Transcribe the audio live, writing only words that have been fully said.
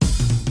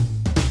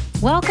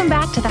Welcome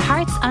back to the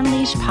Hearts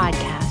Unleashed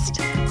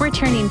podcast. We're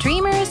turning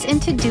dreamers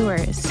into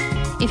doers.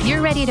 If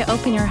you're ready to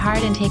open your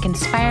heart and take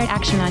inspired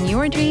action on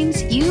your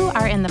dreams, you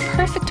are in the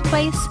perfect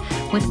place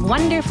with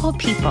wonderful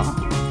people.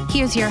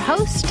 Here's your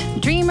host,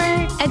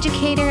 dreamer,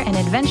 educator, and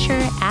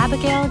adventurer,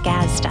 Abigail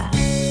Gazda.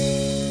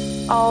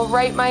 All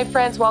right, my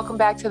friends, welcome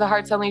back to the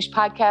Hearts Unleashed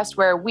podcast,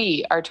 where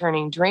we are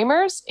turning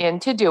dreamers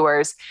into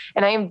doers.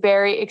 And I am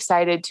very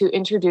excited to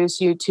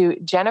introduce you to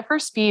Jennifer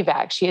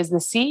Spivak. She is the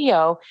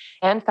CEO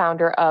and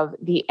founder of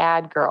The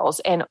Ad Girls,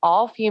 an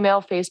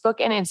all-female Facebook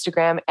and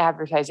Instagram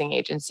advertising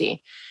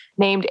agency.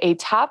 Named a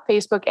top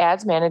Facebook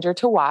ads manager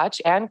to watch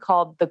and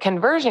called the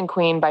conversion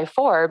queen by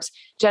Forbes,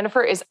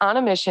 Jennifer is on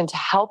a mission to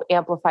help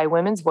amplify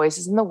women's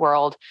voices in the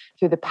world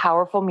through the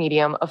powerful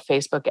medium of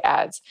Facebook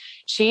ads.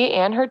 She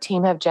and her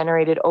team have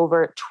generated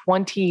over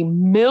 $20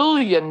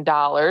 million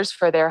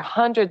for their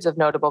hundreds of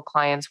notable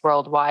clients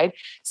worldwide,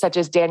 such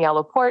as Danielle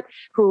Laporte,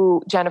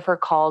 who Jennifer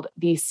called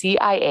the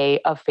CIA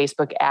of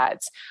Facebook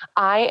ads.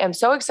 I am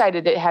so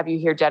excited to have you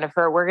here,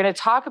 Jennifer. We're going to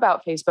talk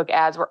about Facebook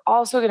ads. We're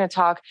also going to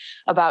talk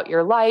about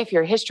your life,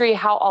 your history,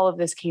 how all of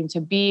this came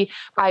to be.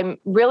 I'm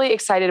really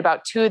excited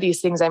about two of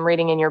these things I'm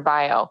reading in your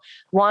bio.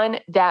 One,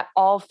 that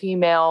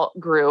all-female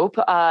group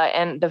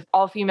and the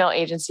all-female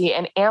agency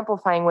and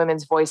amplifying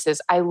women's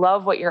voices. I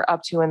love what you're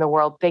up to in the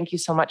world. Thank you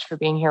so much for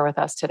being here with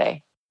us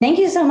today. Thank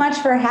you so much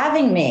for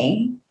having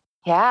me.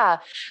 Yeah.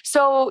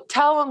 So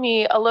tell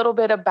me a little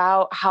bit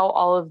about how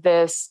all of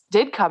this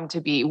did come to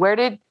be.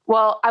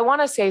 Well, I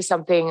want to say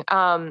something.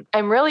 I'm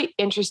really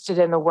interested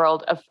in the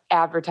world of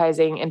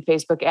advertising and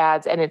Facebook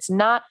ads. And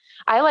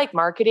I like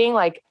marketing.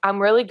 Like,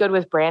 I'm really good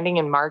with branding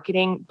and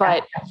marketing,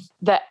 but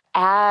the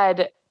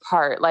ad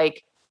part,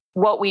 like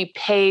what we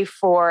pay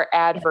for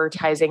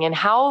advertising and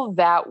how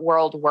that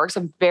world works,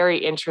 I'm very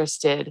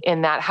interested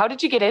in that. How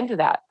did you get into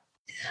that?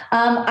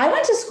 I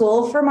went to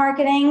school for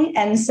marketing.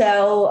 And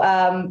so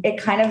it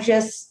kind of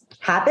just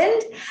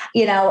happened.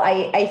 You know,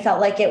 I felt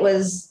like it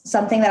was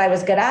something that I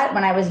was good at.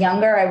 When I was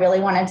younger, I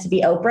really wanted to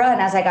be Oprah.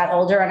 And as I got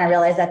older and I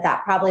realized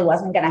that probably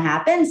wasn't going to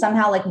happen,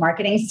 somehow like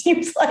marketing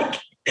seems like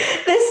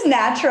this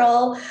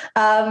natural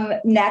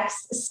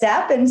next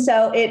step. And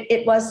so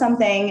it was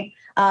something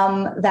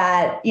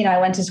that, I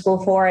went to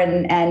school for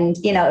and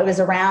it was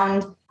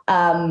around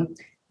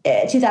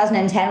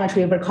 2010, which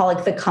we would call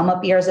like the come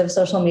up years of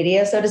social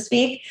media, so to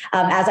speak,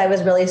 as I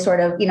was really sort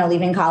of,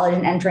 leaving college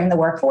and entering the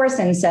workforce.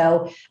 And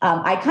so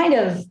I kind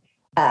of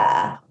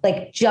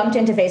jumped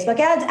into Facebook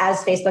ads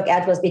as Facebook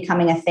ads was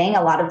becoming a thing.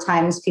 A lot of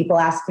times people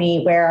ask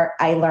me where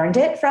I learned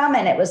it from.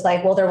 And it was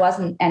like, well, there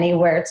wasn't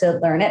anywhere to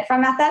learn it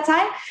from at that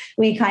time.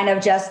 We kind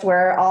of just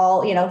were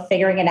all,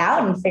 figuring it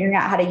out and figuring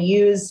out how to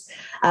use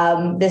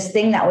this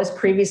thing that was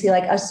previously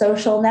like a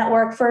social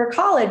network for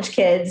college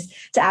kids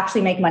to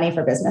actually make money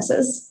for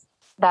businesses.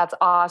 That's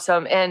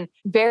awesome. And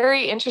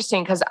very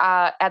interesting because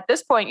at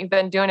this point, you've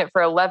been doing it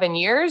for 11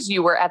 years.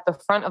 You were at the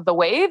front of the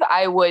wave.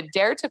 I would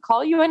dare to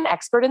call you an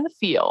expert in the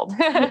field.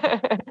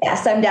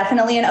 Yes, I'm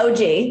definitely an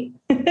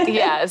OG.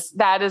 Yes,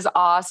 that is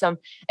awesome.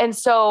 And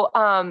so,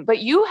 but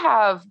you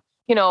have,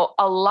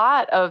 a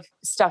lot of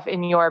stuff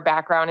in your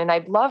background, and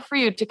I'd love for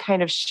you to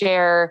kind of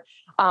share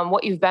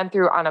what you've been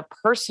through on a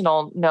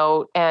personal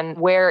note and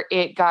where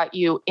it got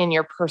you in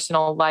your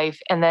personal life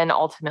and then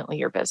ultimately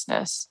your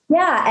business.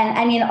 Yeah. And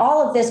I mean,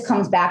 all of this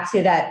comes back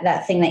to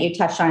that thing that you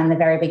touched on in the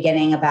very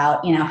beginning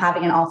about,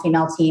 having an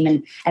all-female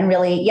team and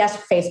really, yes,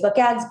 Facebook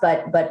ads,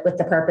 but with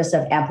the purpose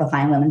of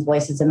amplifying women's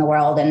voices in the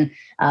world and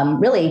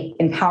really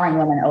empowering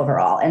women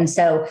overall. And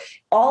so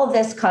all of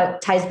this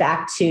ties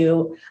back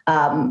to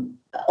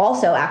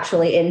also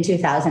actually in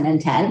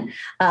 2010,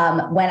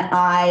 when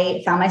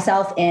I found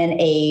myself in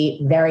a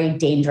very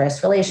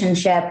dangerous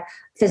relationship,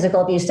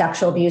 physical abuse,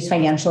 sexual abuse,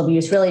 financial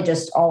abuse, really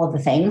just all of the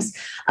things.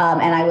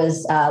 And I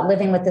was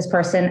living with this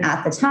person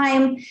at the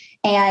time.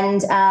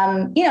 And,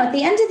 at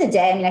the end of the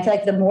day, I feel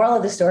like the moral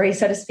of the story,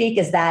 so to speak,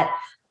 is that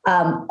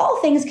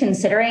all things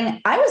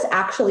considering, I was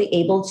actually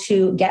able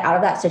to get out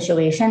of that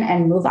situation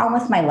and move on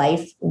with my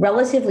life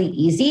relatively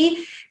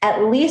easy,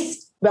 at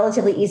least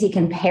relatively easy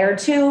compared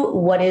to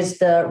what is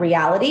the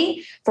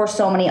reality for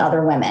so many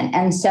other women.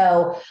 And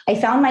so I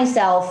found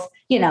myself,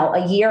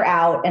 a year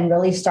out and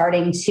really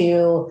starting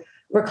to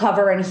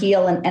recover and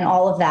heal and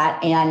all of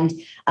that. And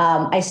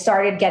I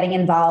started getting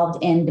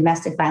involved in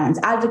domestic violence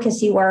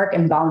advocacy work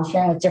and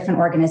volunteering with different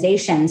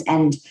organizations.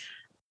 And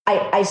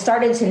I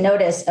started to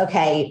notice,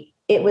 okay,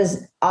 it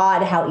was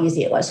odd how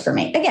easy it was for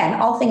me. Again,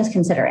 all things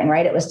considering,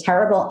 right? It was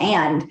terrible.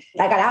 And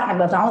I got out and I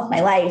moved on with my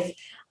life.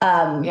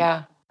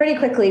 Pretty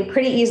quickly,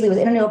 pretty easily, was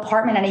in a new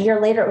apartment. And a year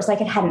later, it was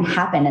like it hadn't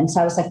happened. And so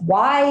I was like,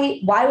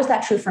 why was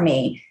that true for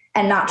me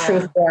and not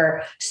true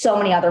for so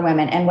many other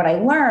women? And what I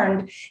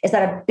learned is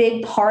that a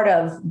big part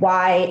of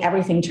why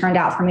everything turned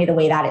out for me the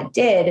way that it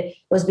did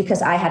was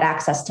because I had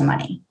access to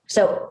money.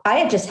 So I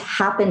had just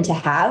happened to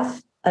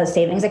have a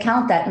savings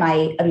account that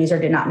my abuser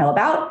did not know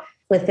about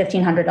with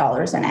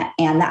 $1,500 in it.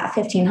 And that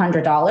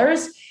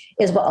 $1,500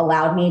 is what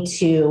allowed me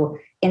to,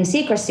 in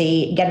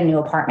secrecy, get a new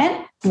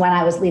apartment when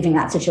I was leaving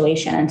that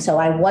situation. And so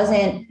I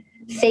wasn't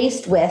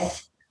faced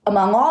with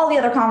among all the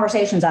other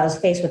conversations I was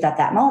faced with at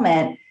that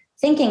moment,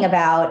 thinking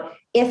about,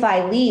 if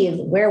I leave,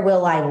 where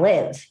will I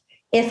live?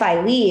 If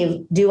I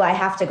leave, do I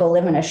have to go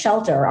live in a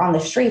shelter or on the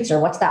streets, or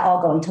what's that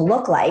all going to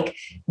look like?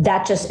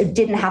 That just, it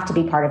didn't have to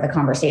be part of the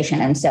conversation.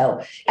 And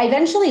so I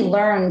eventually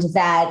learned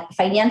that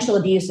financial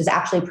abuse is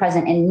actually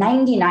present in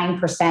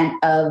 99%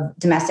 of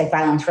domestic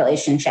violence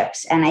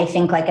relationships. And I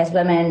think, like, as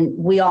women,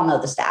 we all know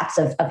the stats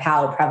of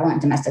how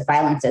prevalent domestic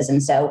violence is.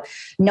 And so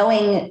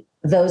knowing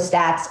those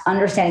stats,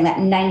 understanding that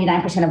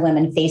 99% of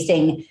women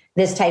facing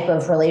this type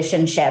of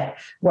relationship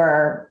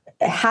were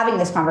having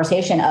this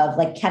conversation of,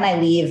 like, can I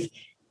leave?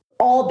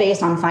 All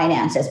based on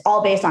finances,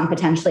 all based on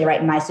potentially, right,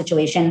 in my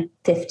situation,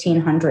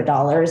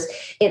 $1,500.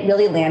 It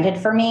really landed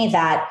for me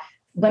that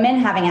women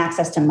having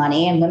access to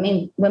money and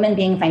women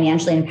being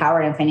financially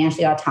empowered and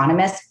financially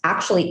autonomous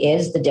actually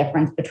is the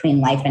difference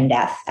between life and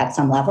death at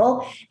some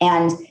level.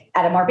 And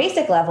at a more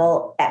basic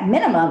level, at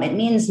minimum, it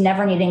means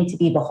never needing to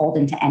be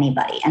beholden to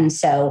anybody. And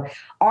so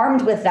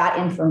armed with that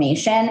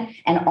information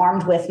and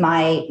armed with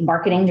my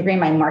marketing degree,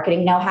 my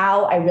marketing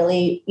know-how, I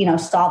really,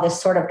 saw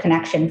this sort of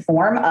connection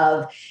form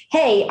of,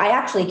 hey, I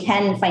actually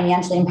can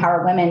financially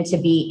empower women to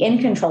be in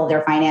control of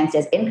their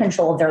finances, in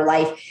control of their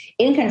life,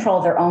 in control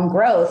of their own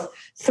growth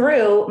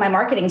through my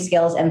marketing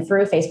skills and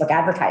through Facebook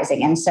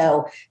advertising. And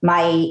so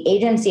my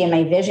agency and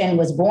my vision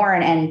was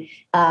born. And,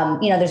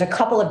 there's a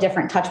couple of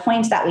different touch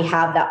points that we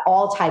have that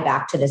all tie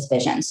back to this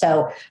vision.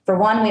 So for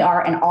one, we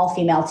are an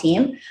all-female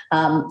team.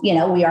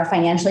 We are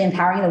financially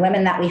empowering the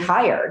women that we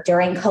hire.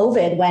 During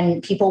COVID,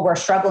 when people were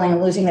struggling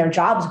and losing their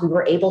jobs, we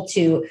were able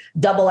to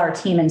double our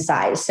team in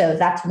size. So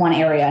that's one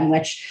area in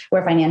which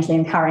we're financially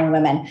empowering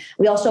women.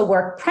 We also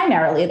work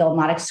primarily, though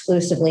not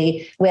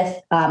exclusively,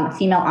 with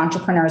female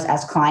entrepreneurs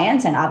as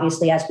clients. And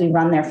obviously, as we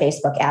run their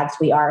Facebook ads,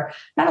 we are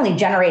not only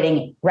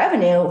generating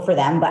revenue for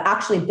them, but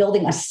actually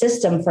building a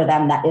system for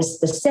them that is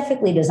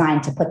specifically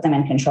designed to put them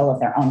in control of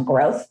their own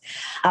growth.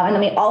 And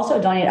then we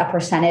also donate a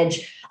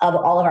percentage of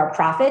all of our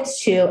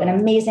profits to an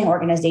amazing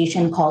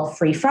organization called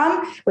Free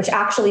From, which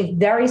actually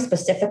very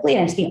specifically,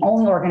 and it's the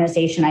only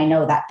organization I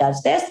know that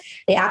does this,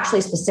 they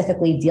actually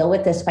specifically deal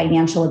with this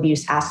financial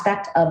abuse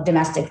aspect of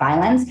domestic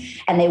violence.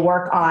 And they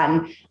work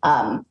on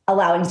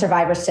allowing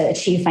survivors to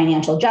achieve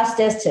financial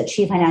justice, to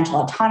achieve financial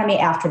autonomy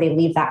after they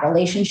leave that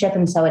relationship.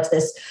 And so it's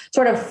this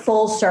sort of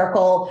full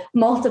circle,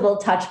 multiple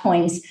touch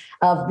points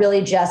of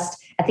really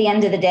just, at the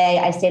end of the day,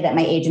 I say that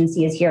my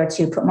agency is here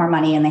to put more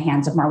money in the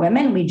hands of more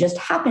women. We just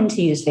happen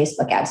to use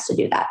Facebook ads to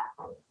do that.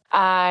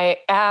 I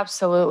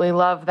absolutely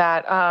love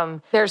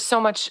that. There's so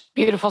much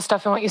beautiful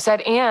stuff in what you said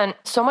and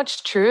so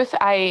much truth.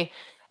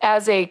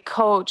 As a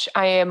coach,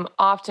 I am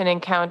often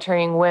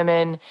encountering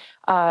women,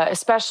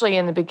 especially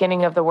in the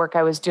beginning of the work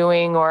I was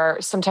doing, or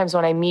sometimes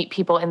when I meet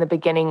people in the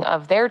beginning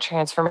of their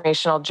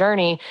transformational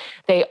journey,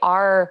 they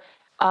are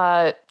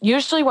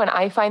usually, when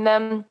I find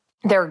them,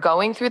 they're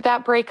going through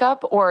that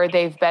breakup or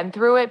they've been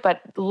through it.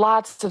 But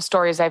lots of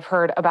stories I've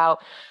heard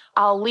about,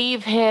 I'll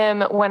leave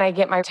him when I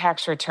get my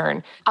tax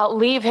return. I'll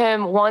leave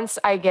him once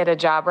I get a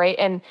job, right?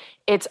 And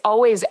it's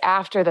always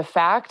after the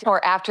fact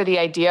or after the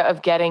idea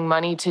of getting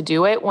money to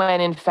do it, when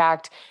in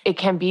fact it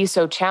can be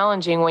so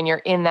challenging when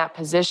you're in that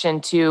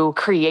position to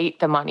create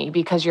the money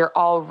because you're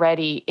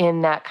already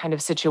in that kind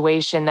of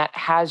situation that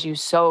has you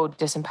so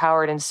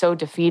disempowered and so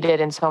defeated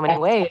in so many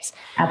ways.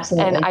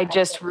 Absolutely. And I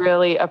just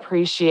really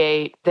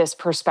appreciate this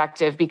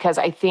perspective because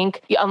I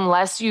think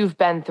unless you've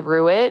been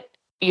through it,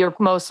 you're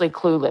mostly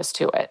clueless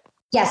to it.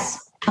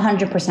 Yes,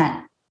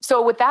 100%.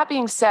 So with that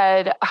being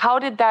said, how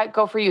did that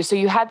go for you? So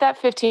you had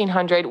that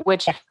 1,500,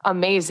 which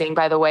amazing,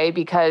 by the way,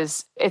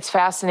 because it's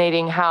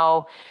fascinating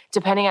how,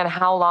 depending on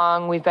how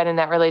long we've been in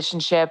that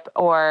relationship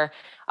or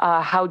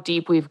how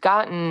deep we've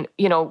gotten,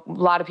 a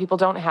lot of people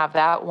don't have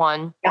that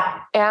one.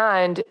 Yeah.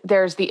 And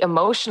there's the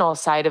emotional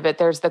side of it.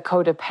 There's the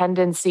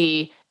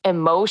codependency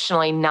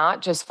emotionally,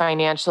 not just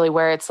financially,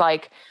 where it's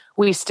like,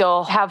 we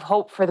still have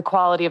hope for the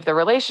quality of the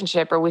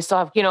relationship, or we still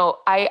have,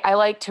 I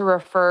like to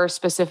refer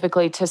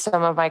specifically to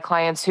some of my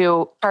clients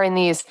who are in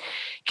these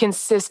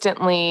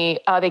consistently,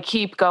 they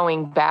keep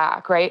going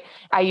back, right?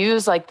 I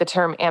use like the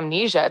term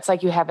amnesia. It's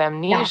like you have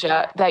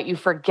amnesia that you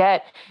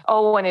forget,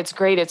 when it's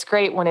great, it's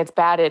great. When it's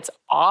bad, it's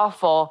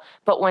awful.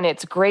 But when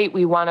it's great,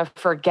 we want to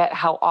forget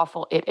how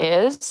awful it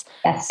is.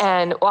 Yes.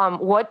 And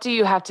what do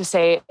you have to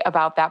say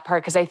about that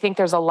part? Because I think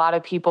there's a lot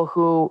of people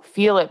who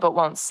feel it, but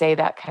won't say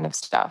that kind of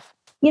stuff.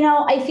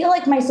 I feel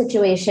like my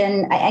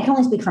situation, I can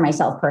only speak for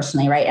myself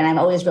personally, right? And I'm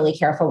always really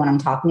careful when I'm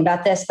talking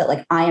about this, that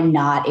like, I am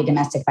not a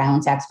domestic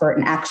violence expert.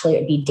 And actually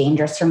it'd be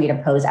dangerous for me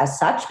to pose as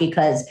such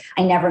because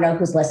I never know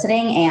who's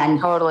listening.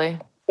 And totally,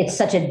 it's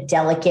such a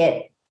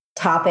delicate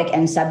topic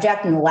and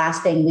subject. And the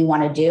last thing we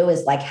want to do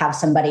is like have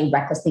somebody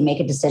recklessly make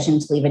a decision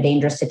to leave a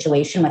dangerous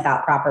situation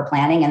without proper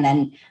planning and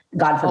then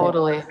God forbid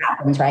Totally. what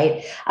happens,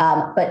 right?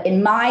 But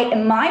in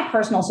my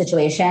personal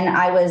situation,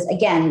 I was,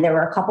 again, there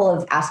were a couple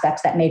of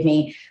aspects that made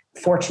me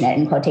fortunate,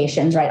 in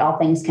quotations, right? All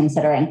things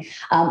considering.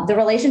 The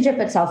relationship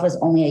itself was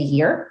only a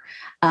year.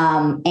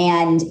 And,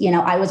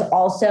 I was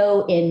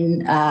also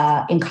in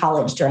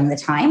college during the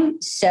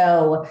time.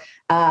 So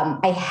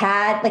I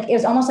had, like, it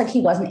was almost like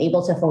he wasn't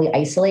able to fully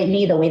isolate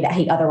me the way that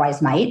he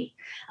otherwise might.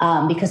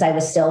 Because I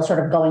was still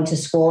sort of going to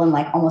school and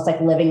like almost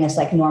like living this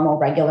like normal,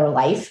 regular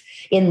life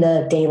in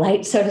the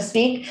daylight, so to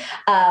speak.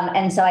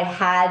 And so I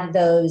had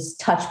those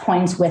touch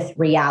points with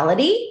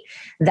reality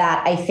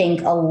that I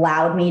think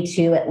allowed me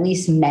to at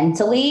least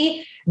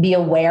mentally be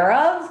aware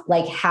of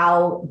like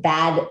how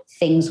bad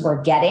things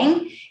were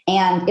getting.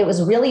 And it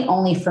was really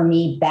only for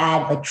me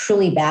bad, like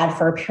truly bad,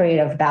 for a period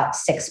of about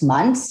 6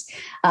 months,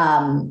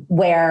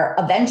 where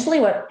eventually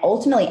what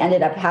ultimately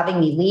ended up having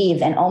me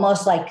leave and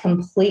almost like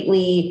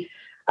completely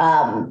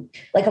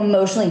like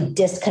emotionally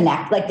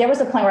disconnect. Like there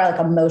was a point where I like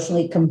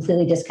emotionally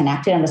completely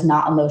disconnected and was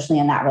not emotionally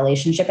in that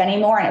relationship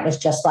anymore. And it was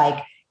just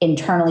like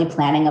internally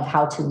planning of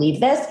how to leave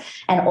this.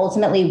 And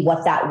ultimately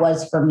what that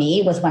was for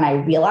me was when I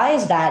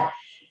realized that,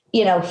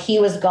 he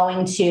was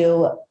going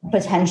to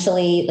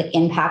potentially like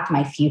impact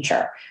my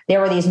future. There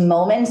were these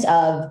moments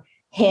of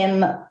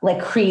him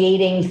like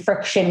creating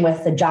friction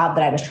with the job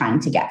that I was trying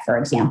to get, for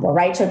example,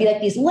 right? So it'd be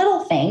like these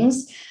little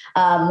things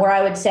where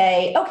I would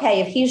say, okay,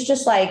 if he's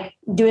just like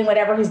doing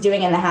whatever he's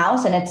doing in the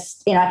house and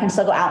it's, I can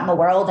still go out in the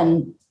world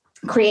and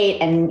create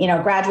and,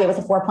 graduate with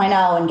a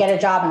 4.0 and get a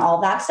job and all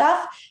of that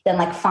stuff, then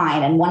like,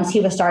 fine. And once he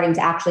was starting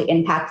to actually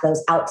impact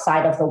those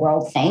outside of the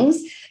world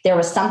things, there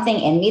was something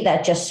in me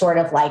that just sort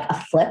of like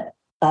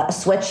a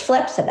switch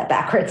flipped, said that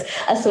backwards,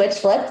 a switch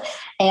flipped.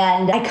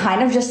 And I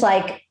kind of just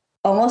like,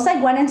 almost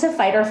like went into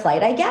fight or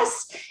flight, I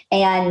guess,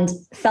 and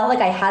felt like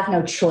I had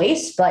no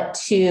choice but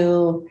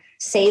to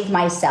save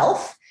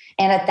myself.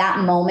 And at that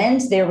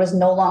moment, there was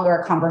no longer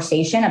a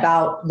conversation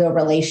about the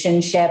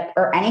relationship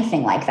or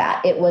anything like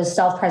that. It was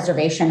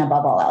self-preservation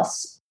above all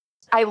else.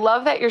 I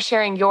love that you're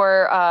sharing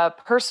your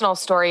personal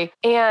story.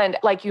 And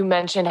like you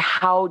mentioned,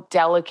 how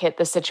delicate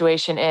the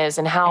situation is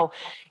and how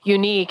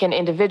unique and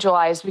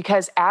individualized,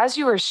 because as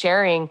you were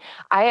sharing,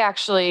 I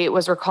actually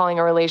was recalling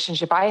a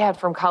relationship I had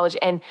from college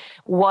and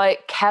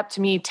what kept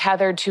me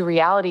tethered to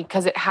reality,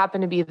 because it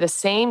happened to be the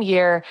same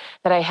year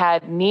that I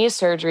had knee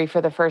surgery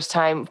for the first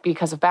time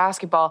because of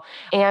basketball.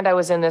 And I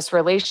was in this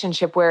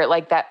relationship where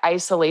like that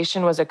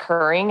isolation was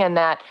occurring and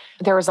that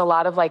there was a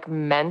lot of like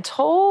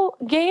mental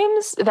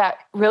games that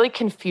really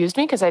confused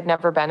me because I'd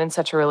never been in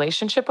such a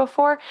relationship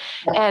before.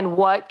 And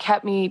what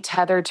kept me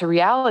tethered to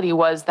reality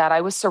was that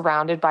I was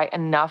surrounded by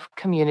enough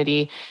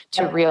community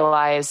to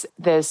realize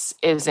this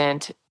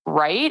isn't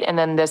right. And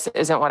then this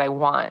isn't what I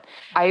want.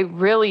 I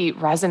really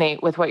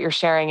resonate with what you're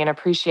sharing and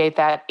appreciate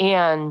that.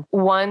 And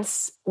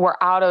once we're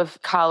out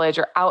of college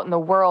or out in the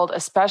world,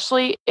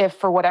 especially if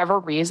for whatever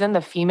reason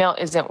the female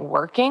isn't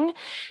working,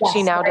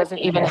 she now doesn't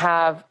even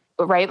have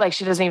right? Like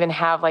she doesn't even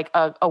have like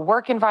a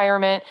work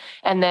environment,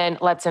 and then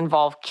let's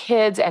involve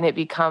kids and it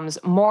becomes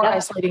more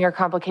isolating or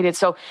complicated.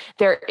 So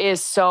there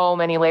is so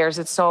many layers.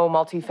 It's so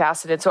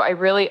multifaceted. So I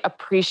really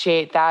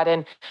appreciate that.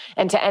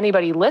 And to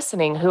anybody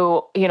listening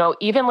who,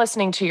 even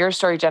listening to your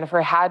story,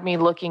 Jennifer, had me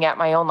looking at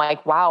my own,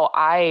 like, wow,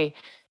 I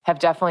have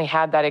definitely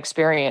had that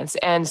experience.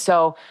 And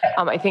so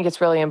I think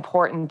it's really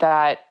important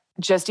that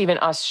just even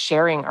us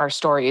sharing our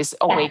stories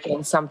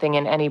awakens something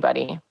in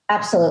anybody.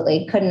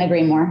 Absolutely. Couldn't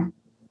agree more.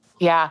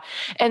 Yeah.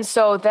 And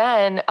so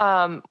then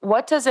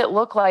what does it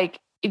look like?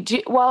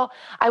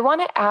 I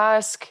want to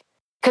ask,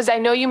 because I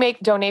know you make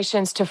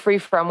donations to Free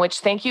From, which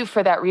thank you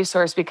for that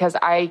resource, because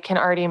I can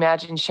already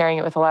imagine sharing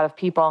it with a lot of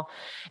people.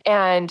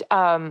 And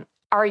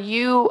are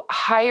you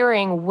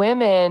hiring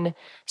women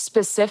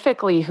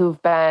specifically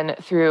who've been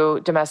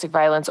through domestic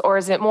violence, or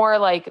is it more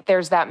like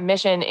there's that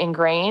mission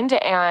ingrained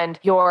and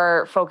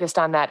you're focused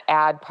on that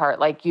ad part,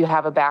 like you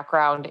have a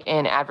background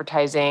in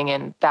advertising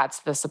and that's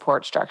the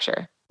support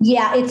structure?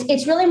 Yeah,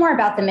 it's really more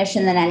about the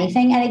mission than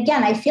anything. And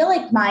again, I feel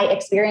like my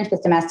experience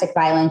with domestic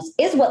violence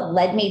is what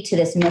led me to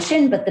this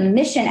mission. But the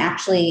mission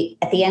actually,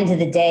 at the end of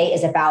the day,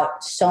 is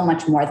about so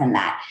much more than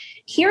that.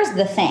 Here's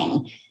the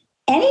thing.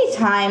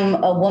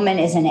 Anytime a woman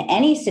is in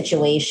any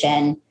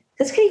situation,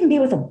 this could even be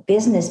with a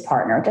business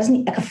partner, it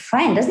doesn't, like a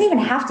friend, doesn't even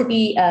have to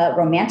be a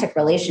romantic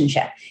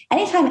relationship.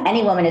 Anytime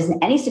any woman is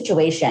in any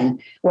situation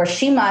where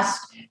she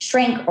must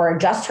shrink or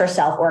adjust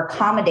herself or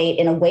accommodate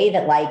in a way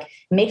that like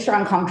makes her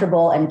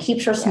uncomfortable and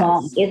keeps her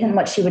small, isn't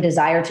what she would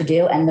desire to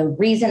do, and the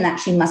reason that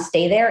she must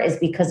stay there is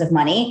because of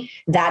money,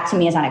 that to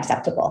me is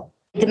unacceptable.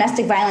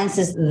 Domestic violence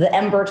is the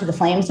ember to the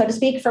flame, so to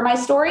speak, for my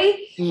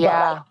story.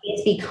 Yeah. But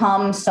it's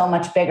become so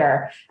much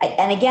bigger.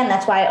 And again,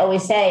 that's why I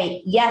always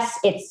say, yes,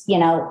 it's,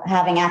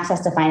 having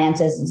access to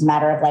finances is a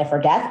matter of life or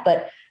death.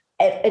 But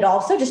it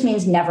also just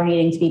means never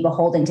needing to be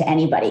beholden to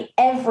anybody.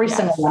 Every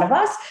single one of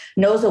us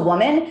knows a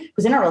woman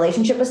who's in a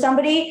relationship with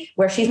somebody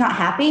where she's not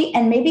happy,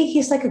 and maybe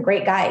he's like a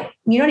great guy.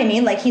 You know what I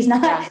mean? Like he's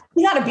not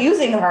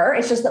abusing her.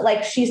 It's just that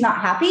like she's not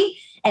happy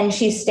and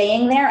she's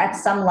staying there at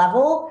some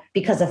level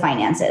because of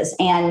finances.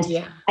 And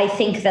I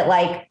think that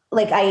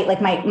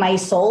my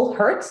soul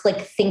hurts like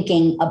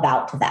thinking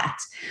about that.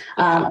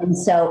 And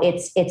so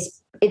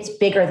it's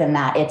bigger than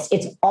that.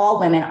 It's all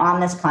women on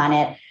this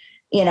planet.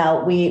 You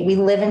know, we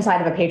live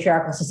inside of a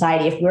patriarchal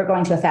society. If we're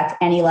going to affect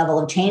any level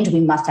of change, we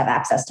must have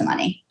access to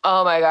money.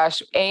 Oh my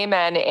gosh.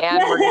 Amen. And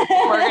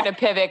we're going to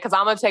pivot because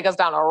I'm going to take us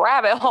down a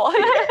rabbit hole.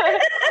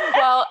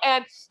 Well,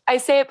 and I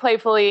say it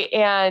playfully,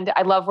 and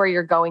I love where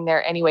you're going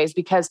there anyways,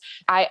 because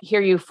I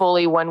hear you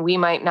fully when we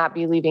might not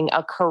be leaving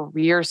a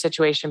career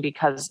situation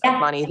because of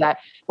money, that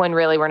when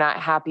really we're not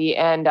happy,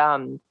 and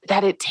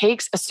that it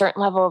takes a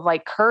certain level of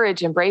like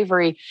courage and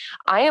bravery.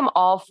 I am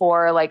all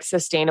for like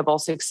sustainable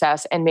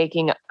success and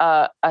making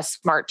a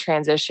smart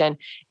transition.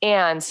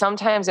 And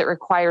sometimes it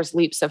requires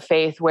leaps of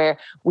faith where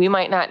we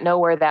might not know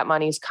where that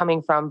money is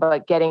coming from,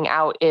 but getting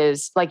out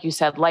is, like you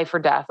said, life or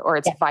death, or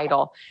it's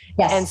vital.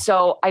 Yes. And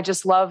so I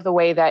just love the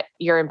way that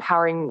you're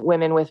empowering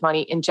women with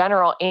money in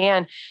general,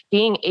 and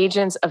being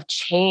agents of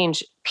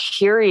change,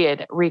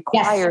 period,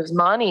 requires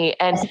money.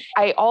 And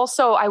I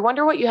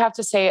wonder what you have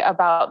to say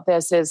about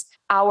this is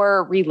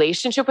our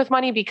relationship with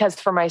money, because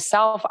for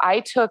myself, I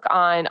took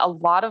on a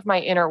lot of my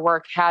inner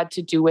work had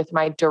to do with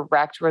my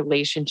direct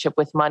relationship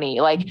with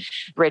money. Like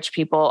rich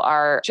people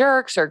are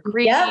jerks or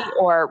greedy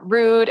or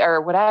rude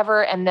or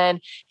whatever. And then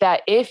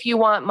that if you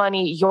want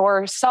money,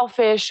 you're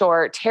selfish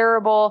or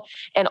terrible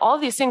and all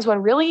these things,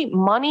 when really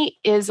money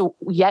is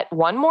yet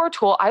one more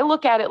tool. I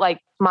look at it like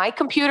my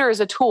computer is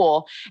a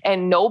tool,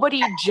 and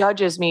nobody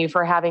judges me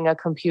for having a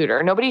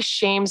computer. Nobody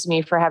shames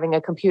me for having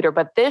a computer,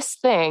 but this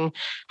thing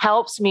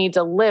helps me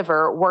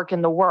deliver work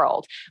in the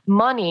world.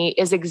 Money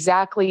is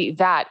exactly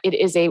that. It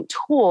is a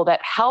tool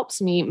that helps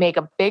me make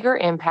a bigger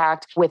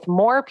impact with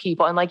more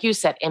people. And like you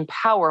said,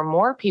 empower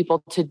more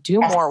people to do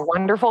more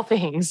wonderful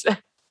things.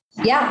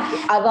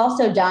 Yeah. I've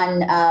also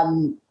done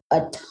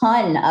a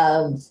ton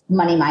of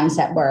money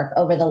mindset work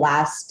over the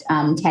last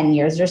 10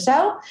 years or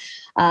so.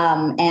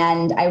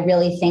 And I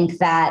really think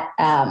that,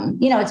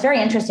 it's very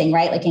interesting,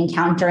 right? Like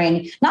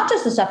encountering not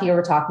just the stuff you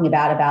were talking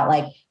about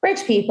like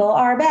rich people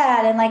are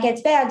bad and like it's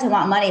bad to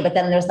want money, but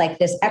then there's like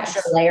this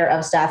extra layer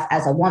of stuff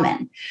as a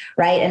woman,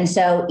 right? And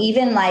so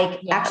even like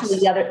actually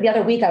the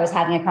other week I was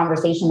having a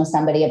conversation with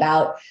somebody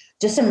about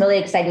just some really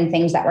exciting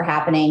things that were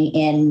happening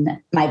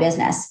in my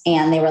business.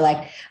 And they were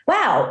like,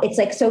 wow, it's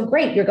like so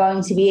great. You're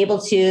going to be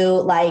able to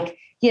like,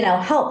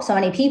 help so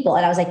many people.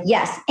 And I was like,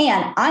 yes.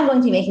 And I'm going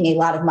to be making a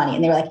lot of money.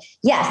 And they were like,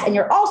 yes. And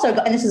you're also,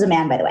 and this is a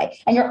man, by the way,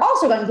 and you're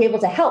also going to be able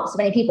to help so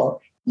many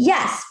people.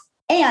 Yes.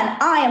 And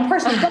I am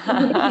personally,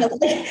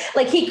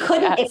 like he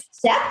couldn't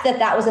accept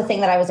that was the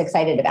thing that I was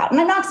excited about. And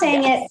I'm not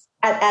saying it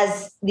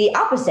as the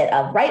opposite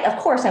of, right? Of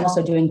course, I'm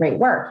also doing great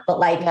work, but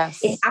like,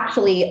 it's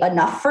actually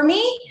enough for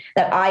me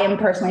that I am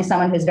personally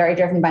someone who's very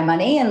driven by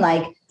money. And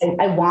like,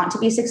 I want to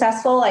be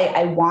successful.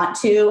 I want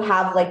to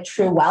have like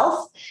true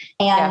wealth.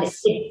 And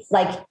it's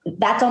like,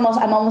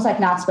 I'm almost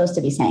like not supposed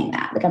to be saying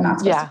that. Like I'm not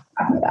supposed to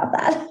be talking about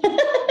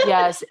that.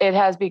 Yes, it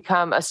has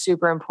become a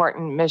super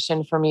important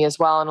mission for me as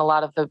well. And a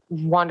lot of the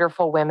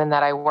wonderful women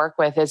that I work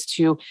with is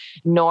to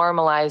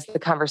normalize the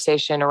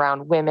conversation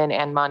around women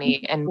and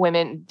money and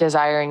women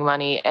desiring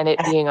money and it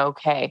being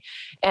okay.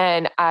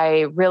 And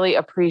I really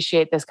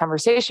appreciate this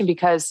conversation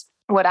because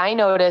what I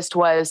noticed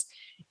was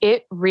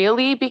it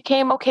really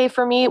became okay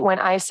for me when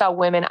I saw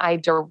women I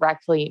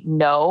directly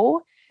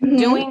know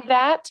doing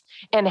that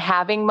and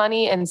having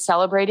money and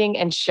celebrating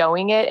and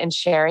showing it and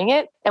sharing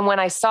it. And when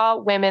I saw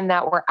women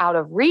that were out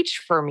of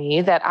reach for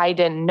me that I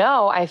didn't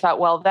know, I thought,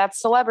 well, that's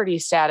celebrity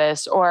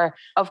status or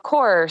of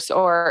course,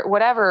 or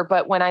whatever.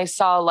 But when I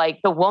saw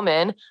like the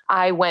woman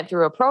I went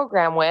through a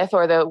program with,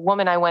 or the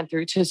woman I went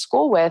through to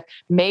school with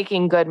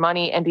making good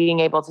money and being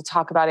able to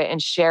talk about it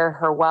and share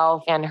her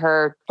wealth and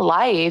her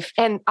life.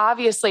 And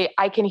obviously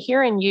I can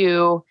hear in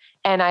you,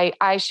 and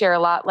I share a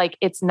lot, like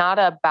it's not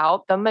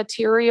about the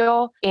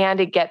material and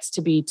it gets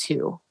to be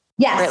too.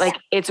 Yes. Right? Like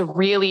it's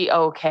really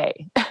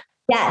okay.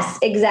 Yes,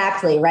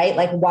 exactly. Right.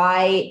 Like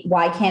why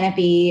can't it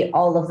be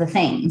all of the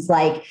things?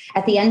 Like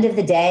at the end of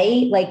the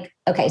day, like,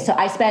 okay, so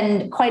I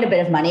spend quite a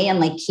bit of money on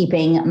like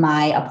keeping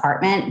my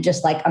apartment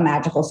just like a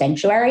magical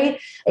sanctuary.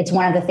 It's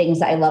one of the things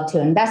that I love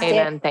to invest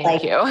in.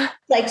 Thank you.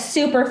 Like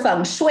super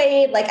feng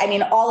shui, like, I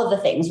mean, all of the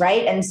things.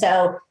 Right. And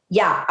so,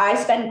 yeah, I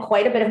spend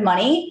quite a bit of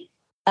money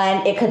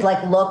and it could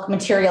like look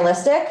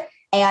materialistic.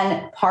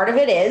 And part of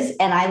it is,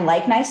 and I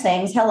like nice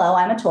things. Hello,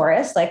 I'm a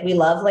Taurus. Like we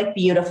love like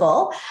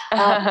beautiful.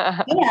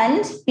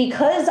 And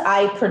because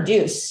I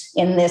produce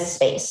in this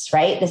space,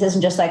 right? This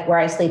isn't just like where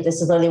I sleep.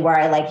 This is literally where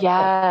I like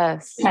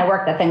my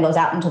work that then goes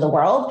out into the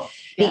world.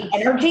 The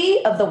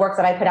energy of the work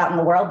that I put out in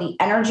the world, the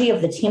energy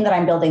of the team that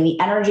I'm building, the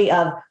energy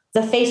of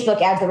the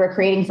Facebook ads that we're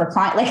creating for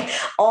clients, like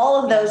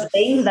all of those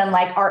things then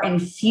like are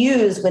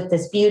infused with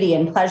this beauty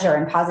and pleasure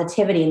and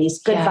positivity and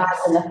these good vibes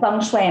and the feng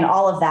shui and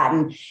all of that.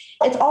 And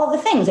it's all of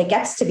the things. It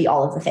gets to be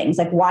all of the things.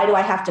 Like, why do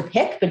I have to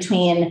pick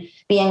between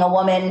being a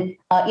woman,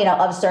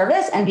 of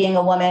service and being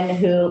a woman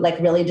who like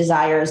really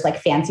desires like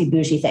fancy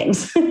bougie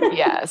things?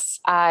 Yes,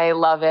 I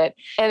love it.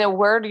 And the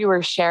word you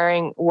were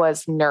sharing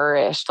was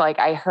nourished. Like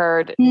I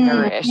heard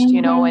nourished,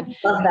 and when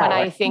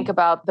I think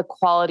about the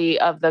quality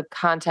of the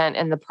content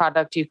and the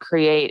product you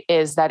create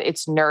is that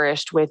it's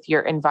nourished with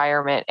your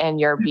environment and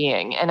your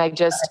being. And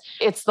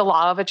it's the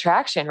law of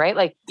attraction, right?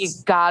 Like you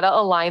gotta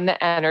align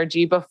the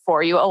energy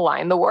before you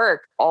align the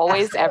work,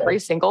 always, Absolutely. Every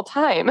single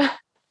time.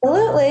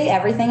 Absolutely.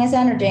 Everything is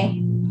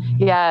energy.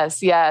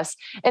 Yes.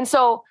 And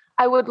so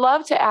I would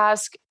love to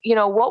ask,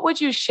 what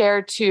would you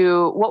share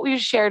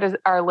to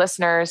our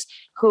listeners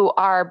who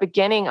are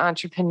beginning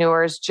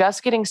entrepreneurs,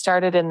 just getting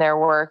started in their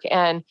work,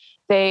 and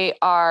they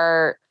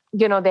are,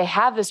 they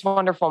have this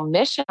wonderful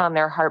mission on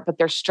their heart, but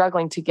they're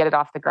struggling to get it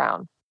off the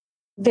ground?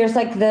 There's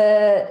like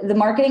the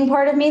marketing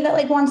part of me that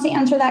like wants to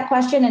answer that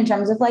question in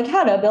terms of like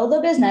how to build a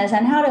business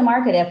and how to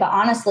market it. But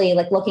honestly,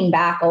 like looking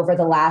back over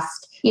the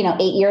last,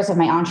 8 years of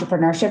my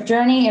entrepreneurship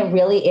journey, it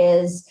really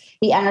is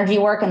the energy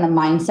work and the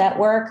mindset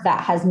work that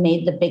has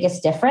made the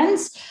biggest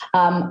difference.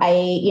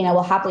 I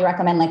will happily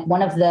recommend like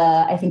one of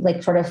the, I think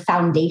like sort of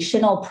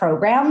foundational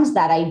programs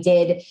that I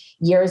did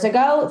years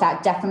ago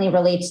that definitely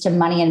relates to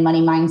money and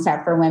money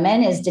mindset for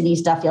women is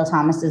Denise Duffield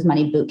Thomas's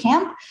Money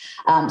Bootcamp.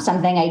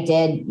 Something I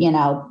did,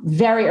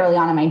 very early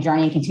on in my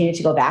journey and continue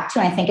to go back to.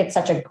 And I think it's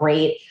such a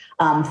great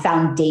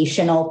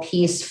foundational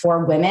piece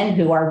for women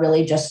who are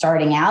really just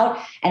starting out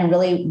and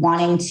really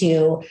wanting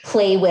to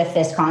play with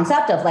this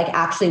concept of like,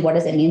 actually, what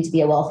does it mean to be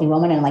a wealthy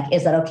woman? And like,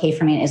 is that okay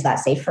for me? And is that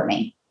safe for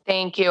me?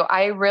 Thank you.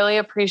 I really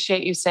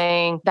appreciate you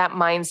saying that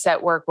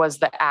mindset work was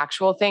the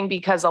actual thing,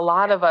 because a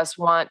lot of us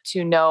want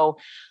to know,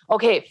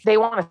 okay, if they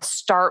want to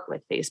start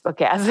with Facebook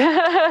ads.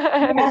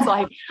 And it's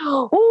like,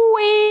 oh,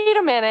 wait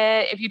a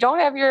minute. If you don't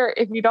have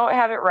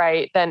it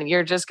right, then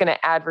you're just going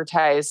to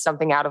advertise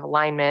something out of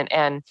alignment,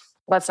 and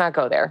let's not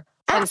go there.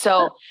 And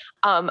so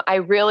I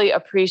really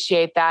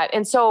appreciate that.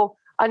 And so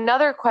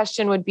another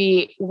question would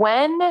be,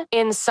 when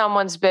in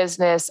someone's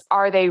business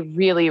are they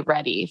really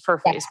ready for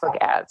Facebook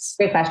ads?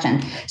 Great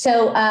question.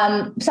 So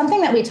something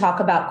that we talk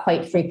about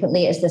quite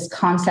frequently is this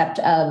concept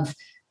of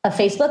a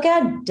Facebook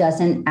ad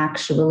doesn't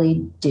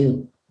actually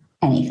do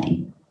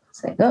anything.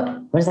 It's like,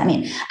 oh, what does that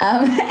mean?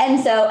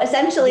 And so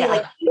essentially,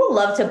 like people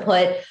love to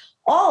put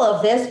all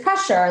of this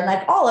pressure and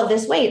like all of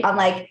this weight on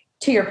like,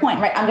 to your point,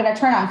 right? I'm going to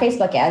turn on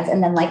Facebook ads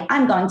and then like,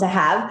 I'm going to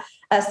have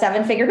a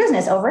 7-figure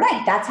business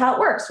overnight. That's how it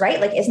works,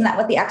 right? Like, isn't that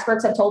what the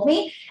experts have told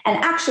me?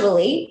 And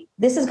actually,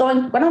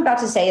 what I'm about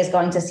to say is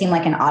going to seem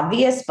like an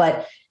obvious,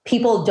 but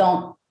people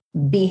don't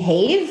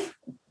behave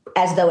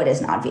as though it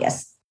isn't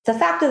obvious. The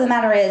fact of the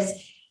matter is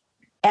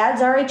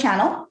ads are a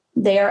channel.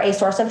 They are a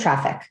source of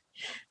traffic.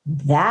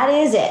 That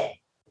is it.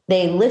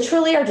 They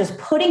literally are just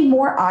putting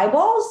more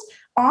eyeballs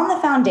on the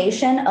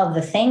foundation of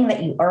the thing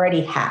that you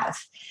already have.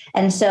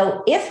 And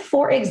so if,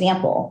 for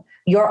example,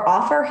 your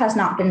offer has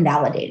not been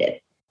validated,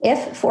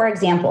 if, for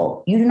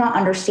example, you do not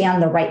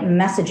understand the right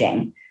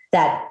messaging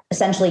that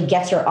essentially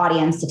gets your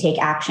audience to take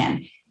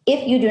action,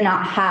 if you do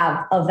not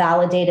have a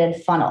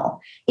validated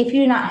funnel, if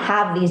you do not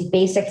have these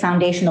basic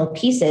foundational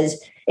pieces,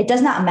 it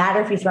does not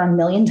matter if you throw $1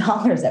 million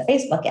at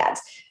Facebook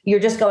ads. You're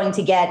just going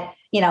to get,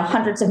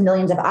 hundreds of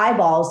millions of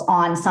eyeballs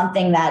on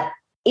something that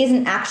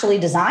isn't actually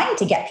designed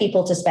to get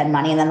people to spend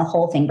money. And then the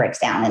whole thing breaks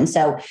down. And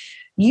so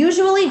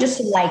usually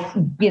just like,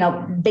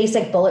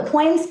 basic bullet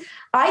points,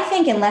 I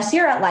think unless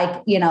you're at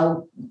like,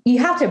 you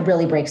have to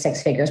really break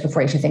 6 figures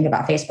before you should think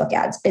about Facebook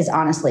ads is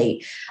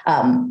honestly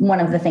one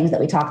of the things that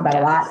we talk about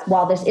a lot.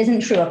 While this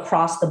isn't true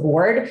across the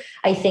board,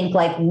 I think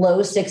like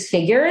low 6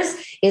 figures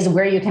is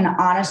where you can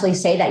honestly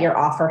say that your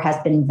offer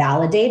has been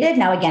validated.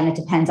 Now, again, it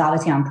depends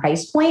obviously on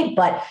price point,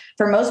 but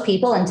for most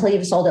people, until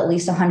you've sold at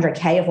least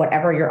 100K of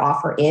whatever your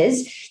offer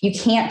is, you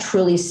can't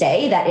truly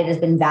say that it has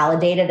been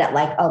validated at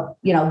like a,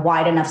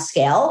 wide enough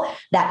scale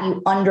that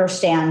you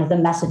understand the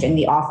messaging,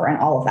 the offer, and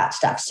all of that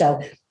stuff.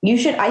 So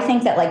I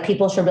think that like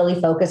people should really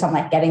focus on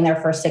like getting their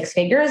first 6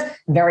 figures,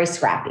 very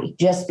scrappy,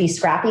 just be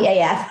scrappy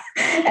AF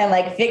and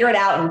like figure it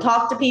out and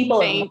talk to people.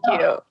 Thank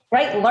you.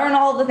 Right. Learn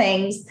all the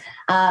things.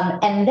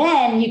 And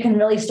then you can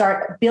really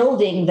start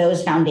building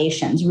those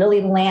foundations,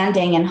 really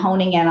landing and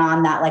honing in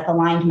on that like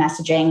aligned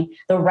messaging,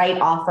 the right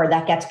offer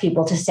that gets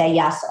people to say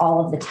yes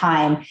all of the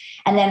time.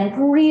 And then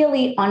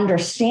really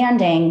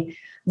understanding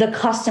the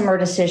customer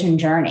decision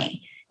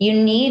journey. You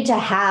need to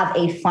have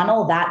a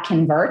funnel that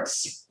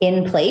converts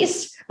in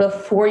place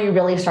before you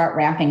really start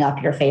ramping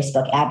up your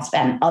Facebook ad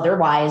spend.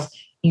 Otherwise,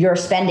 you're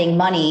spending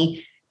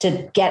money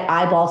to get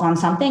eyeballs on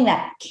something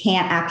that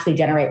can't actually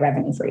generate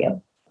revenue for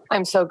you.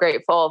 I'm so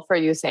grateful for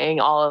you saying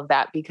all of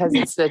that, because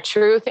it's the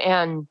truth.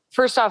 And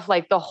first off,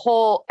 like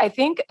I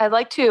think I'd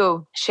like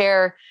to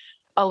share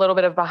a little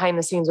bit of behind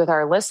the scenes with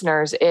our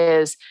listeners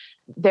is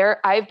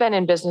I've been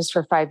in business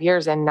for 5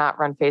 years and not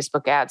run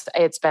Facebook ads.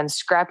 It's been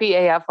scrappy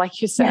AF,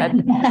 like you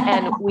said.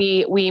 And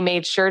we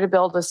made sure to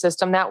build a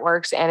system that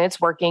works, and it's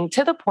working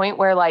to the point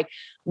where like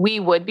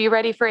we would be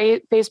ready for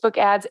Facebook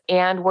ads,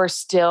 and we're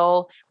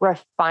still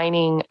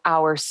refining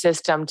our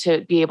system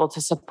to be able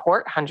to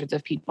support hundreds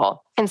of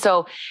people. And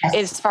so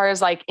as far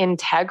as like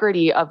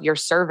integrity of your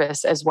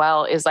service as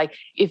well, is like,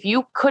 if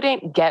you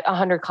couldn't get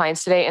 100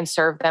 clients today and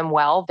serve them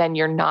well, then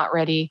you're not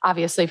ready,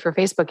 obviously, for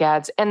Facebook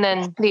ads. And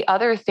then the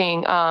other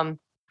thing,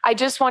 I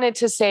just wanted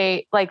to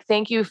say, like,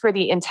 thank you for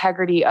the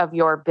integrity of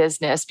your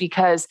business,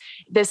 because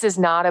this is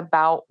not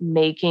about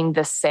making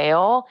the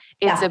sale.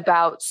 It's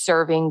about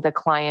serving the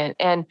client.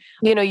 And,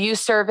 you know, you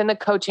serve in the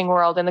coaching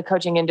world, in the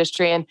coaching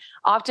industry. And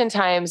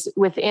oftentimes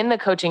within the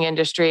coaching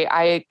industry,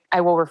 I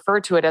will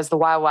refer to it as the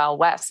Wild Wild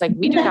West. Like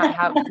we do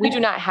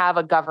not have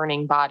a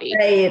governing body,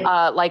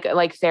 right.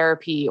 Like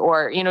therapy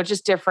or, you know,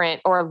 just different,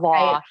 or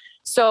law. Right.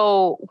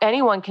 So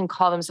anyone can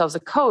call themselves a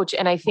coach.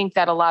 And I think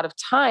that a lot of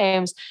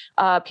times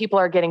people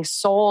are getting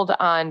sold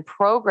on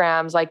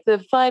programs like the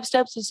 5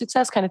 steps to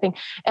success kind of thing.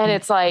 And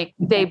it's like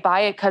they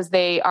buy it because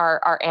they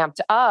are amped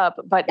up,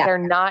 but they're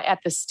not at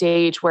the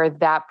stage where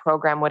that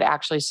program would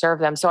actually serve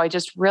them. So I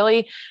just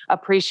really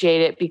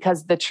appreciate it,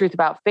 because the truth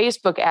about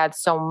Facebook ads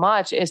so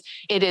much is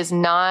it is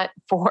not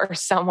for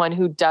someone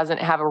who doesn't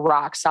have a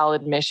rock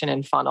solid mission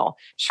and funnel.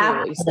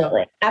 Truly.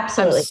 Absolutely.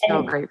 Absolutely.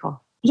 I'm so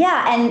grateful.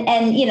 Yeah.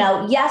 And, you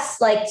know, yes,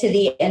 like to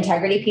the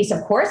integrity piece,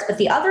 of course, but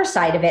the other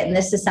side of it, and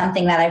this is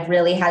something that I've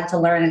really had to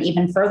learn and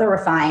even further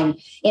refine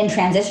in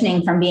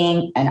transitioning from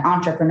being an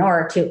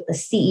entrepreneur to the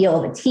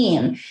CEO of a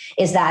team,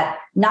 is that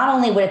not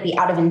only would it be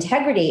out of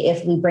integrity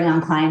if we bring on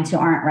clients who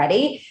aren't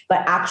ready, but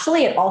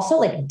actually it also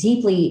like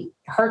deeply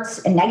hurts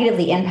and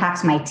negatively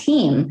impacts my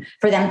team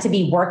for them to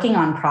be working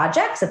on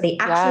projects that they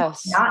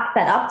actually not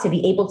set up to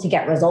be able to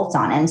get results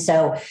on. And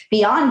so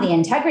beyond the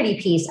integrity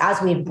piece, as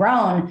we've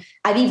grown,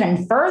 I've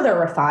even further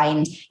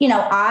refined, you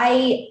know,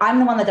 I'm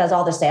the one that does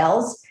all the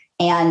sales,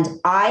 and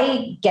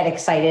I get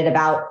excited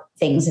about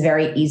things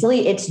very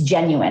easily. It's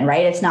genuine,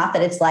 right? It's not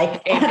that it's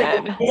like,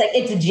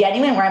 it's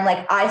genuine where I'm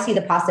like, I see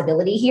the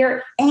possibility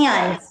here.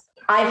 And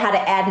I've had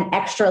to add an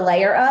extra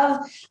layer of,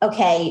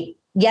 okay,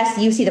 yes,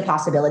 you see the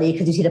possibility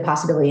because you see the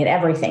possibility in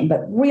everything, but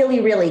really,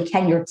 really,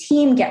 can your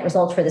team get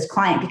results for this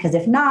client? Because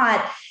if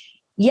not,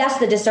 yes,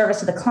 the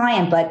disservice to the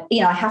client, but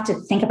you know, I have to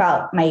think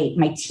about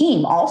my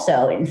team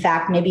also. In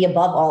fact, maybe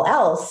above all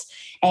else.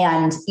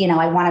 And, you know,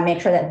 I want to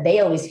make sure that they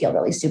always feel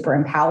really super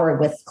empowered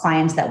with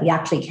clients that we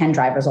actually can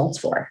drive results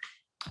for.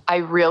 I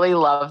really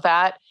love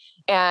that.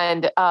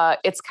 And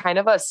it's kind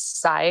of a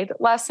side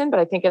lesson, but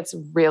I think it's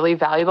really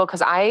valuable,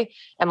 because I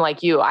am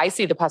like you. I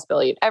see the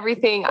possibility in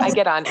everything. I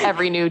get on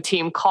every new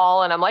team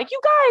call and I'm like, you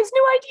guys,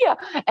 new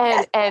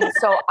idea. And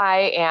so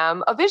I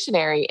am a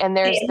visionary. And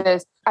there's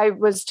this, I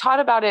was taught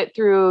about it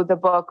through the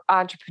book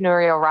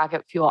Entrepreneurial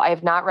Rocket Fuel. I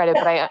have not read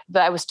it,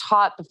 but I was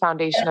taught the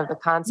foundation of the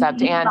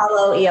concept. And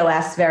follow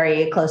EOS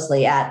very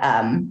closely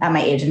at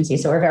my agency.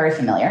 So we're very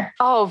familiar.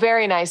 Oh,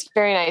 very nice.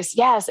 Very nice.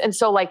 Yes. And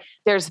so like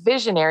there's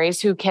visionaries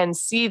who can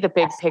see the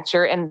big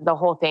picture and the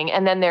whole thing.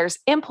 And then there's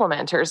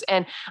implementers.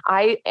 And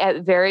I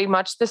very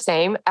much the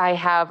same. I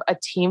have a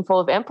team full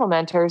of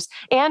implementers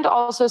and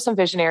also some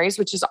visionaries,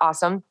 which is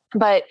awesome.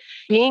 But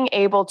being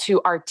able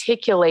to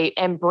articulate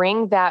and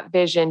bring that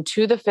vision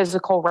to the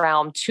physical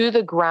realm, to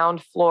the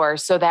ground floor,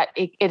 so that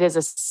it is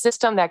a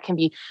system that can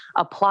be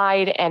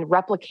applied and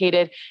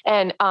replicated.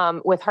 And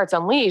with Hearts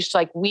Unleashed,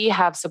 like we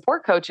have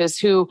support coaches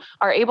who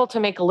are able to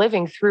make a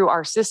living through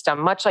our system,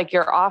 much like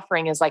your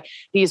offering is like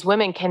these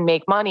women can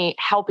make money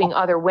helping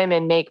other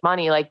women make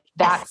money. Like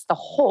that's the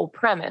whole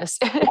premise.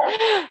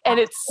 And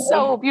it's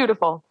so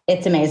beautiful.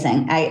 It's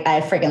amazing.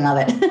 I freaking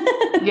love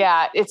it.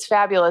 Yeah, it's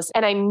fabulous.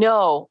 And I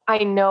know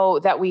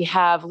that we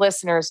have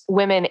listeners,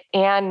 women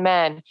and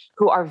men,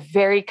 who are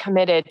very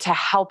committed to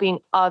helping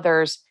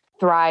others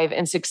thrive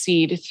and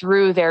succeed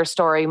through their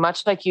story,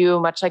 much like you,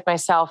 much like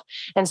myself.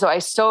 And so I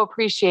so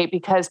appreciate,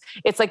 because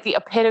it's like the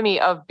epitome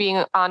of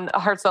being on a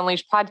Hearts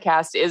Unleashed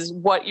podcast is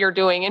what you're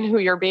doing and who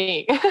you're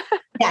being.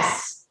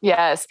 Yes.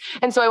 Yes.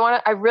 And so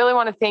I really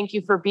want to thank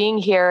you for being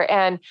here.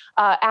 And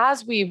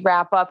as we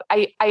wrap up,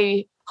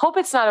 I hope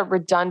it's not a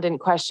redundant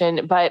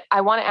question, but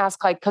I want to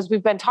ask, like, because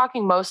we've been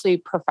talking mostly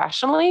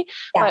professionally,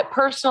 but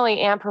personally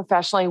and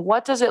professionally,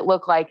 what does it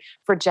look like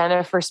for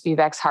Jennifer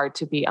Spivak's heart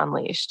to be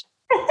unleashed?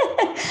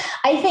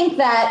 I think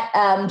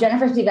that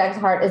Jennifer Spivak's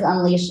heart is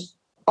unleashed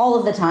all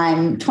of the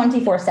time,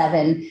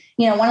 24/7.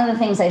 You know, one of the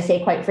things I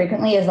say quite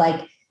frequently is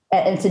like,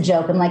 it's a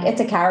joke and like,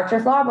 it's a character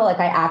flaw, but like,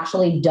 I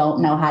actually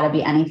don't know how to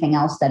be anything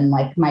else than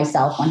like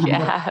myself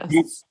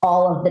 100%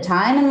 all of the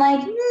time. And like,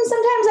 sometimes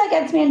that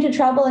gets me into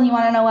trouble. And you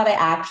want to know what? I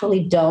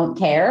actually don't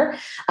care.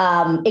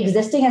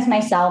 Existing as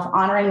myself,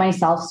 honoring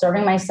myself,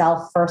 serving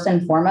myself first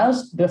and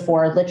foremost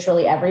before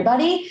literally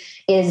everybody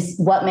is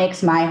what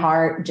makes my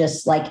heart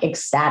just like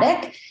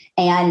ecstatic.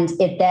 And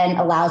it then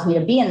allows me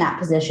to be in that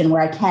position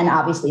where I can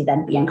obviously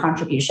then be in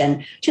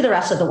contribution to the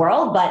rest of the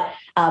world, but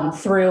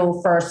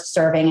through first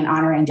serving and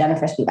honoring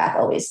Jennifer Spivak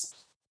always.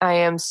 I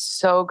am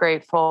so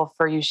grateful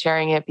for you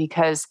sharing it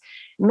because,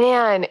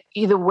 man,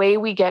 the way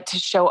we get to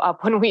show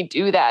up when we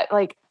do that,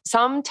 like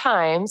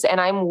sometimes,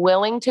 and I'm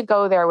willing to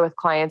go there with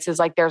clients, is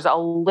like there's a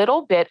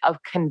little bit of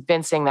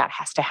convincing that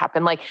has to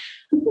happen. Like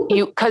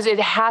because it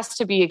has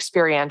to be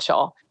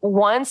experiential.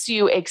 Once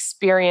you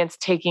experience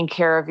taking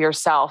care of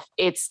yourself,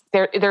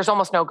 there's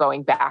almost no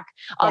going back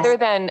other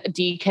than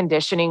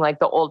deconditioning like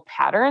the old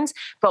patterns.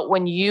 But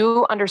when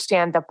you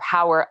understand the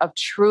power of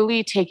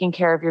truly taking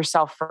care of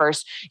yourself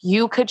first,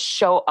 you could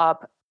show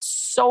up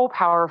so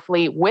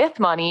powerfully with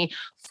money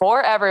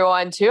for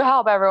everyone, to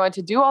help everyone,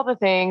 to do all the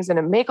things and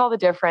to make all the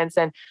difference.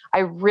 And I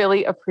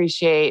really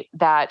appreciate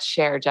that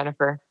share,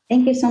 Jennifer.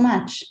 Thank you so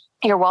much.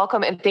 You're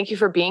welcome. And thank you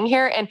for being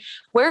here. And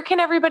where can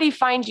everybody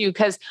find you?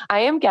 Because I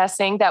am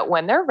guessing that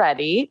when they're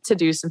ready to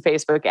do some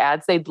Facebook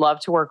ads, they'd love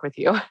to work with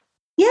you.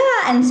 Yeah.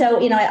 And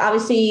so, I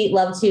obviously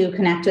love to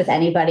connect with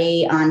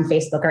anybody on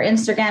Facebook or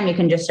Instagram. You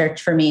can just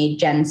search for me,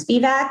 Jen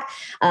Spivak.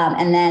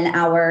 And then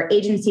our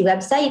agency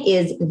website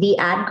is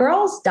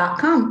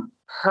theadgirls.com.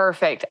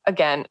 Perfect.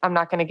 Again, I'm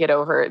not going to get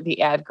over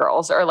the ad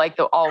girls or like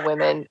the all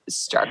women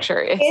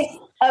structure. It's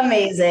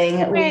amazing.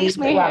 It makes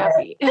me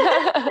happy.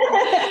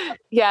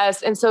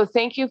 Yes. And so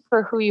thank you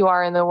for who you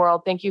are in the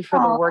world. Thank you for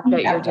the work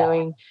that you're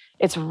doing.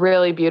 It's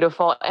really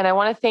beautiful. And I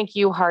want to thank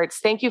you, Hearts.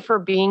 Thank you for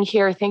being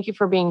here. Thank you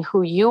for being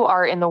who you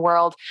are in the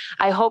world.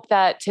 I hope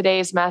that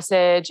today's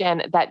message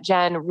and that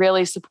Jen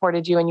really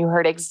supported you and you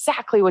heard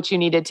exactly what you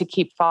needed to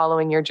keep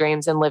following your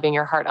dreams and living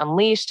your heart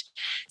unleashed.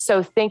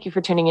 So thank you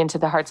for tuning into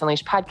the Hearts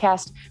Unleashed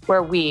podcast,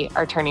 where we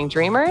are turning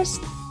dreamers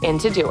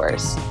into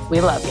doers.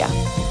 We love you.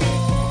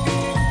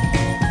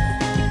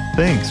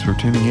 Thanks for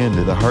tuning in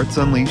to the Hearts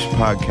Unleashed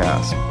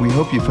podcast. We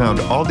hope you found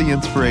all the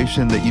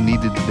inspiration that you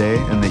needed today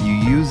and that you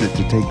use it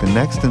to take the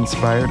next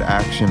inspired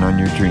action on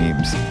your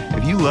dreams.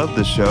 If you love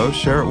the show,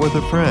 share it with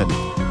a friend.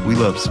 We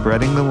love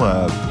spreading the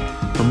love.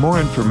 For more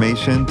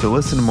information, to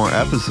listen to more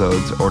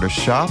episodes, or to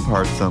shop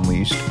Hearts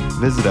Unleashed,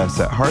 visit us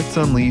at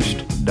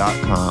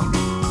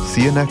heartsunleashed.com.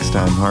 See you next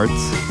time,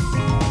 Hearts.